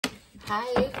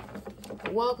Hi,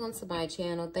 welcome to my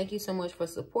channel. Thank you so much for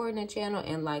supporting the channel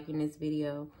and liking this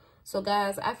video. So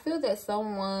guys, I feel that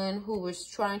someone who was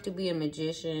trying to be a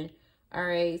magician, all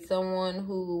right, someone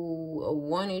who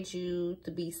wanted you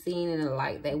to be seen in a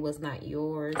light that was not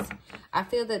yours, I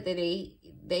feel that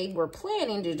they were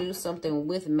planning to do something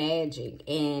with magic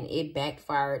and it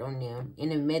backfired on them in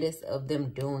the midst of them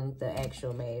doing the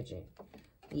actual magic.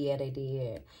 Yeah, they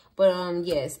did. But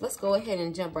yes, let's go ahead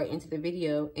and jump right into the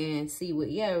video and see what,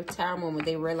 tower moment,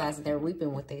 they realize that they're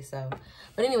reaping what they sow.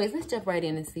 But anyways, let's jump right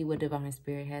in and see what Divine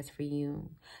Spirit has for you.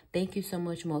 Thank you so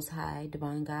much, Most High,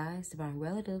 Divine Guides, Divine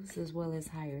Relatives, as well as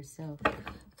Higher Self.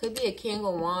 Could be a King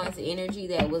of Wands energy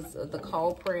that was the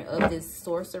culprit of this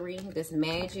sorcery, this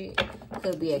magic.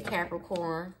 Could be a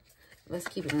Capricorn. Let's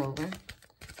keep it moving.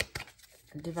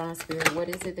 Divine Spirit, what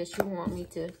is it that you want me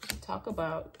to talk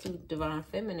about to Divine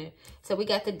Feminine? So we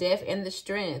got the death and the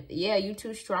strength. Yeah, you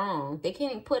too strong. They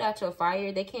can't put out your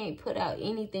fire. They can't put out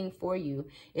anything for you.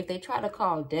 If they try to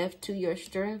call death to your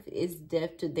strength, it's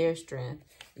death to their strength.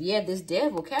 Yeah, this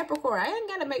devil, Capricorn, I ain't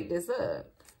got to make this up.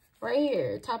 Right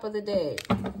here, top of the deck.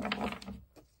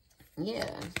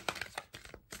 Yeah.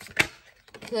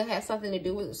 Could have something to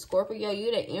do with Scorpio.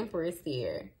 You're the Empress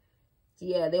here.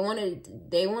 Yeah, they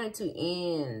wanted to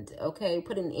end, okay?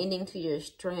 Put an ending to your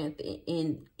strength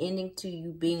and ending to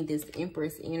you being this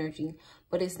Empress energy,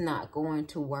 but it's not going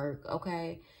to work,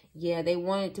 okay? Yeah, they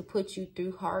wanted to put you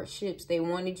through hardships. They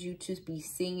wanted you to be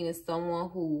seen as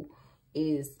someone who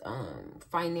is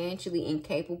financially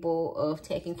incapable of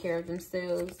taking care of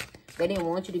themselves. They didn't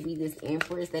want you to be this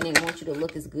Empress. They didn't want you to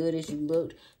look as good as you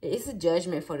looked. It's a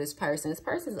judgment for this person. This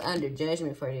person's under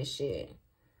judgment for this shit.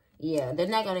 Yeah, they're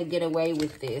not going to get away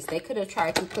with this. They could have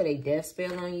tried to put a death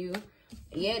spell on you.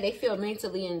 Yeah, they feel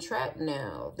mentally entrapped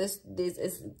now. This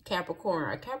is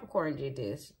Capricorn. A Capricorn did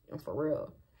this, for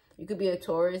real. You could be a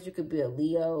Taurus. You could be a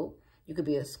Leo. You could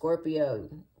be a Scorpio.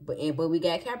 But we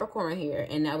got Capricorn here,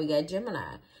 and now we got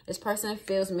Gemini. This person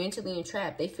feels mentally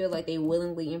entrapped. They feel like they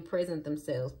willingly imprisoned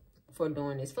themselves for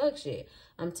doing this fuck shit.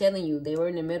 I'm telling you, they were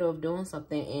in the middle of doing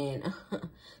something, and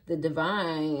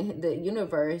the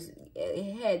universe,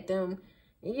 it had them,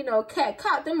 you know,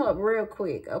 caught them up real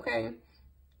quick, okay?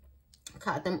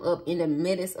 Caught them up in the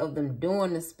midst of them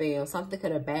doing the spell. Something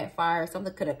could have backfired.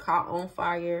 Something could have caught on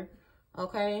fire,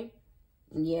 okay?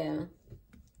 Yeah.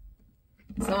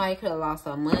 Somebody could have lost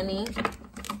some money.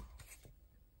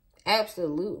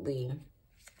 Absolutely.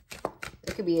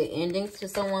 It could be an ending to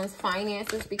someone's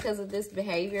finances because of this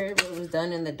behavior. It was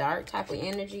done in the dark type of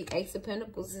energy. Ace of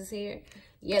Pentacles is here.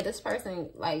 Yeah, this person,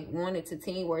 like, wanted to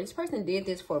teamwork. This person did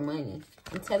this for money.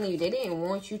 I'm telling you, they didn't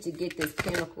want you to get this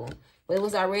pinnacle. But it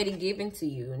was already given to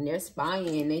you. And they're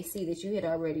spying. They see that you had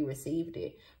already received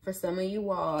it. For some of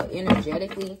you all,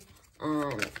 energetically,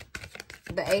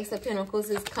 the Ace of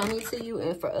Pentacles is coming to you.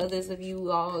 And for others of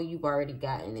you all, you've already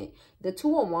gotten it. The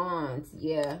Two of Wands,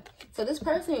 yeah. So this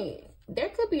person, there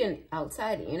could be an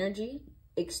outside energy,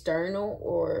 external,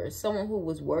 or someone who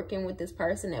was working with this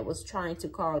person that was trying to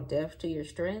call death to your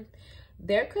strength.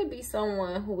 There could be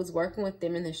someone who was working with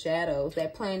them in the shadows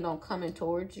that planned on coming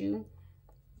towards you.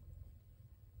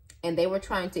 And they were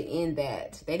trying to end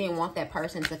that. They didn't want that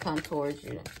person to come towards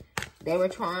you. They were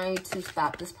trying to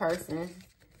stop this person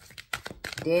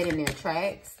dead in their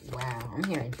tracks. Wow, I'm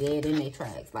hearing dead in their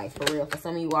tracks. Like, for real. For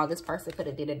some of you all, this person could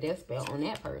have did a death spell on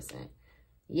that person.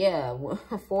 Yeah,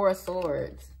 Four of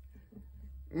Swords.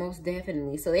 Most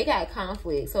definitely. So they got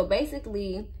conflict. So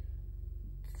basically,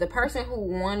 the person who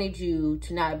wanted you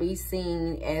to not be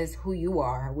seen as who you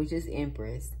are, which is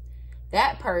Empress,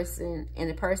 that person and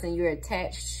the person you're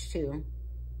attached to,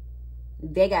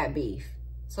 they got beef.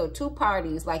 So two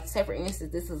parties, like, say for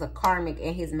instance, this is a Karmic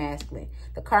and his masculine.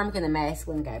 The Karmic and the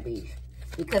masculine got beef.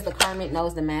 Because the Karmic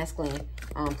knows the masculine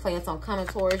plans on coming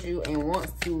towards you and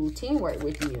wants to teamwork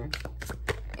with you.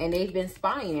 And they've been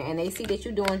spying, and they see that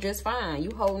you're doing just fine.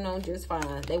 You holding on just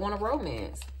fine. They want a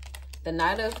romance. The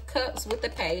Knight of Cups with the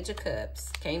Page of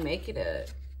Cups. Can't make it up.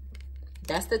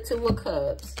 That's the Two of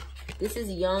Cups. This is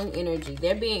young energy.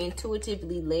 They're being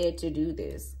intuitively led to do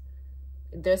this.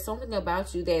 There's something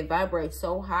about you that vibrates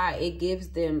so high, it gives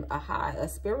them a high, a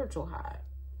spiritual high.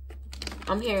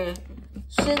 I'm hearing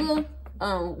sugar,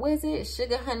 what is it?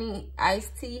 Sugar, honey,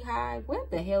 iced tea high.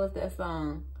 What the hell is that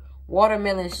song?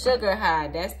 Watermelon sugar high.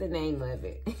 That's the name of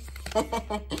it.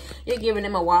 You're giving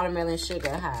them a watermelon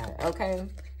sugar high, okay?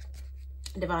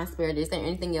 Divine Spirit, is there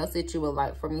anything else that you would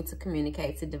like for me to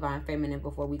communicate to Divine Feminine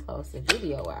before we close the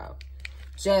video out?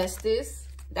 Justice.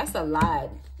 That's a lie.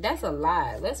 That's a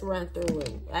lie. Let's run through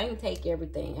it. I didn't take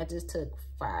everything. I just took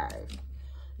 5.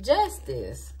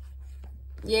 Justice.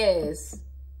 Yes.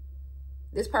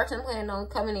 This person planning on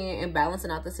coming in and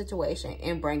balancing out the situation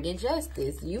and bringing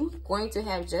justice. You going to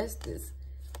have justice.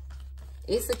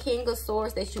 It's a King of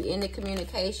Swords that you end the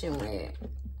communication with.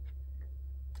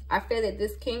 I feel that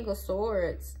this King of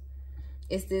Swords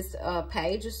is this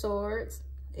Page of Swords.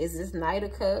 Is this Knight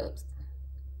of Cups.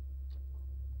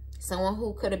 Someone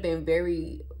who could have been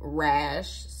very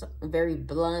rash, very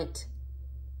blunt.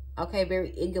 Okay,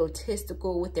 very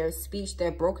egotistical with their speech.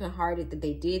 They're brokenhearted that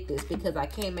they did this because I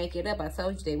can't make it up. I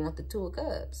told you they want the Two of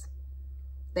Cups.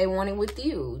 They want it with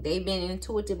you. They've been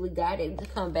intuitively guided to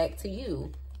come back to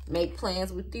you. Make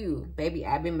plans with you. Baby,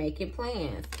 I've been making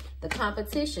plans. The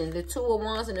competition, the Two of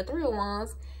Wands and the Three of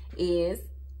Wands is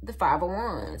the Five of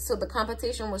Wands. So the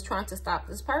competition was trying to stop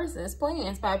this person's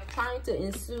plans by trying to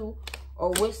ensue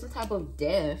or wish some type of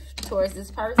death towards this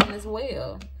person as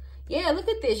well. Yeah, look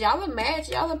at this. Y'all a match.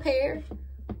 Y'all a pair.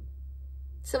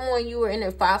 Someone you were in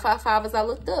a 555 as I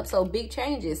looked up. So big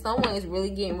changes. Someone is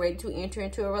really getting ready to enter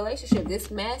into a relationship.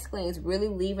 This masculine is really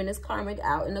leaving this karmic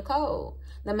out in the cold.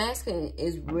 The masculine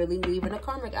is really leaving the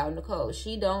karmic out in the cold.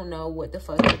 She don't know what the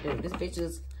fuck to do. This bitch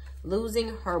is losing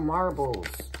her marbles.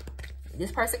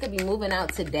 This person could be moving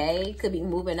out today. Could be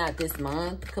moving out this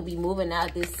month. Could be moving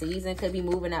out this season. Could be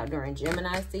moving out during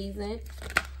Gemini season.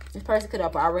 This person could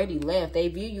have already left. They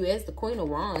view you as the Queen of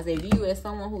Wands. They view you as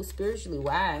someone who's spiritually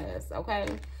wise, okay?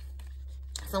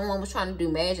 Someone was trying to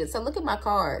do magic. So look at my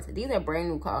cards. These are brand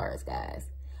new cards, guys.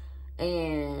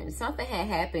 And something had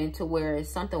happened to where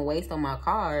something wasted on my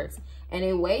cards. And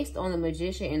it wasted on the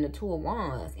Magician and the Two of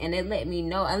Wands. And it let me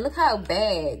know. And look how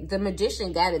bad the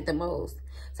Magician got it the most.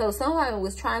 So someone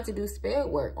was trying to do spell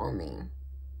work on me.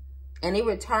 And it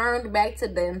returned back to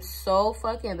them so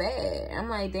fucking bad. I'm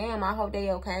like, damn, I hope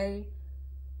they okay.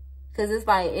 Because it's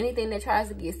like anything that tries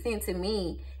to get sent to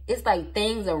me, it's like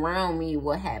things around me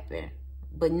will happen.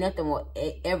 But nothing will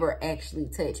ever actually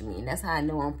touch me. And that's how I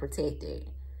know I'm protected.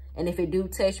 And if it do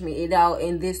touch me,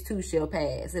 and this too shall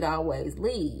pass. It always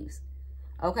leaves.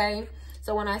 Okay?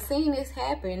 So when I seen this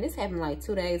happened like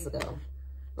 2 days ago.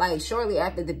 Like, shortly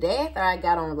after, the day after I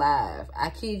got on live, I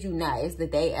kid you not, it's the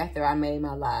day after I made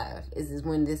my live. Is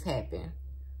when this happened.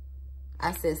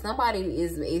 I said, somebody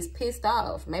is pissed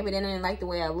off. Maybe they didn't like the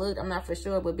way I looked. I'm not for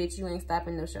sure, but bitch, you ain't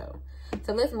stopping the show.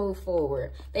 So let's move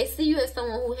forward. They see you as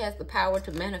someone who has the power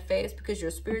to manifest because you're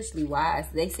spiritually wise.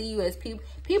 They see you as people.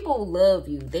 People love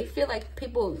you. They feel like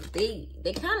people, they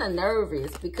kind of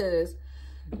nervous because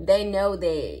they know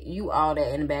that you all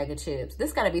that in a bag of chips.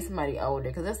 This got to be somebody older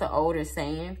because that's an older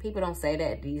saying. People don't say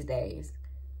that these days.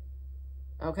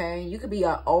 Okay? You could be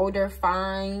an older,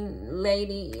 fine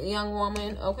lady, young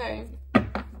woman. Okay?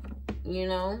 You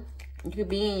know? You could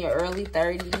be in your early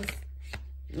 30s,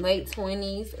 late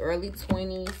 20s, early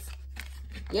 20s.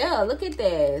 Yeah, look at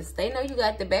this. They know you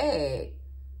got the bag.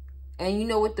 And you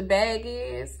know what the bag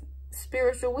is?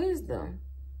 Spiritual wisdom.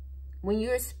 When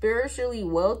you're spiritually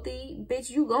wealthy,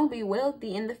 bitch, you gonna be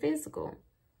wealthy in the physical.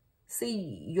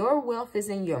 See, your wealth is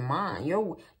in your mind.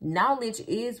 Your knowledge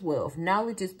is wealth.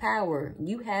 Knowledge is power.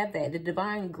 You have that. The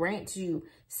divine grants you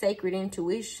sacred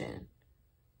intuition.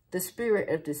 The spirit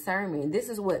of discernment. This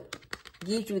is what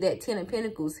gives you that 10 of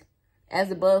Pentacles, as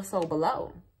above, so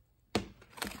below.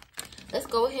 Let's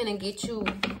go ahead and get you.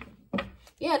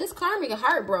 Yeah, this karmic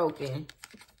heartbroken.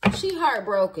 She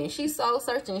heartbroken. She's soul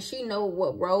searching. She know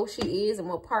what role she is and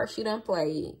what part she done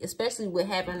played, especially with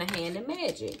having a hand in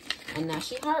magic. And now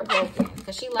she heartbroken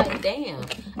because she like, damn,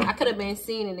 I could have been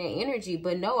seen in that energy,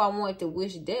 but no, I wanted to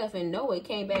wish death, and no, it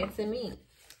came back to me.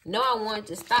 No, I wanted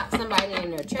to stop somebody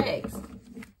in their tracks,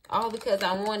 all because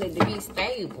I wanted to be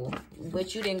stable,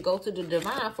 but you didn't go to the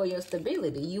divine for your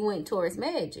stability. You went towards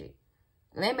magic,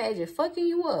 and that magic fucking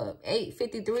you up.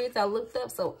 853 as I looked up,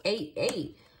 so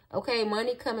 88. Okay,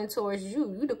 money coming towards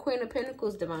you. You the Queen of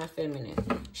Pentacles, divine feminine.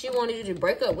 She wanted you to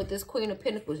break up with this Queen of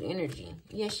Pentacles energy.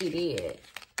 Yes, she did.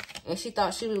 And she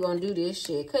thought she was going to do this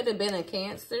shit. Could have been a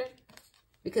Cancer.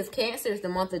 Because Cancer is the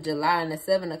month of July and the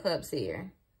 7 of Cups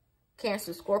here.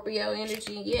 Cancer, Scorpio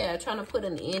energy. Yeah, trying to put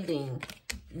an ending.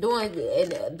 Doing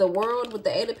the world with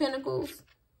the 8 of Pentacles.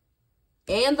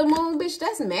 And the moon, bitch.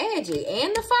 That's magic.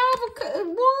 And the 5 of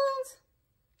Wands.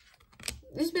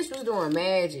 This bitch was doing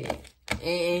magic.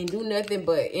 And do nothing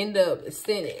but end up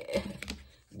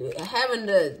having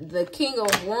the King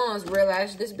of Wands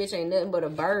realize this bitch ain't nothing but a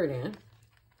burden.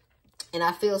 And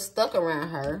I feel stuck around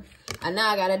her. And now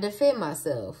I got to defend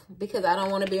myself because I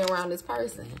don't want to be around this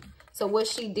person. So what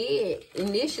she did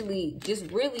initially,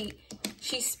 just really,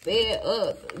 she sped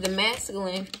up the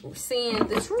masculine seeing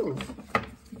the truth.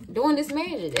 Doing this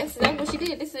magic. That's exactly what she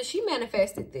did. She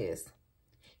manifested this.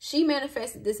 She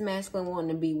manifested this masculine wanting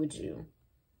to be with you.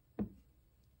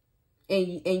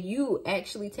 And you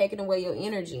actually taking away your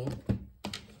energy.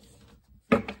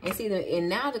 And see, and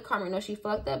now the karmic knows she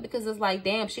fucked up, because it's like,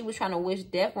 damn, she was trying to wish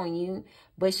death on you,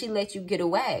 but she let you get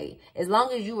away. As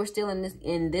long as you were still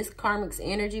in this karmic's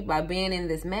energy, by being in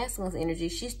this masculine's energy,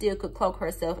 she still could cloak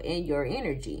herself in your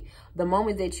energy. The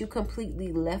moment that you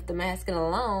completely left the masculine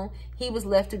alone, he was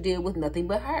left to deal with nothing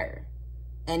but her.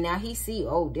 And now he see,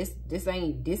 oh, this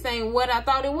ain't what I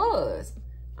thought it was.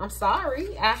 I'm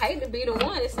sorry. I hate to be the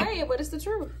one to say it, but it's the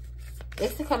truth.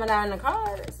 It's coming out in the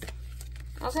cards.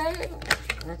 Okay?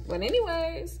 But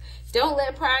anyways, don't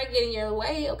let pride get in your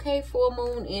way. Okay? Full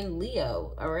moon in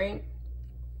Leo. All right?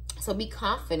 So be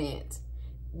confident.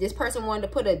 This person wanted to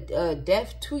put a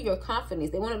death to your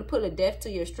confidence. They wanted to put a death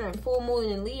to your strength. Full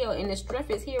moon in Leo, and the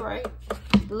strength is here, right?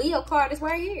 The Leo card is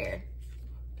right here.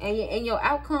 And your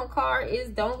outcome card is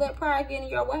don't let pride get in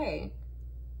your way.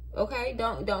 Okay?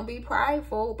 Don't be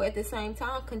prideful, but at the same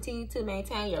time, continue to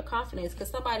maintain your confidence,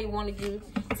 because somebody wanted you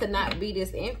to not be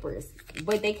this empress,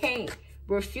 but they can't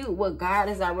refute what God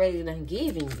has already done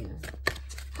given you.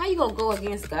 How you gonna go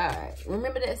against God?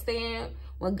 Remember that saying,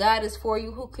 when God is for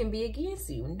you, who can be against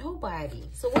you? Nobody.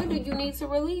 So what do you need to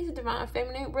release, Divine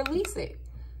Feminine? Release it.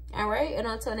 All right? And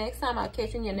until next time, I'll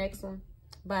catch you in your next one.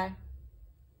 Bye.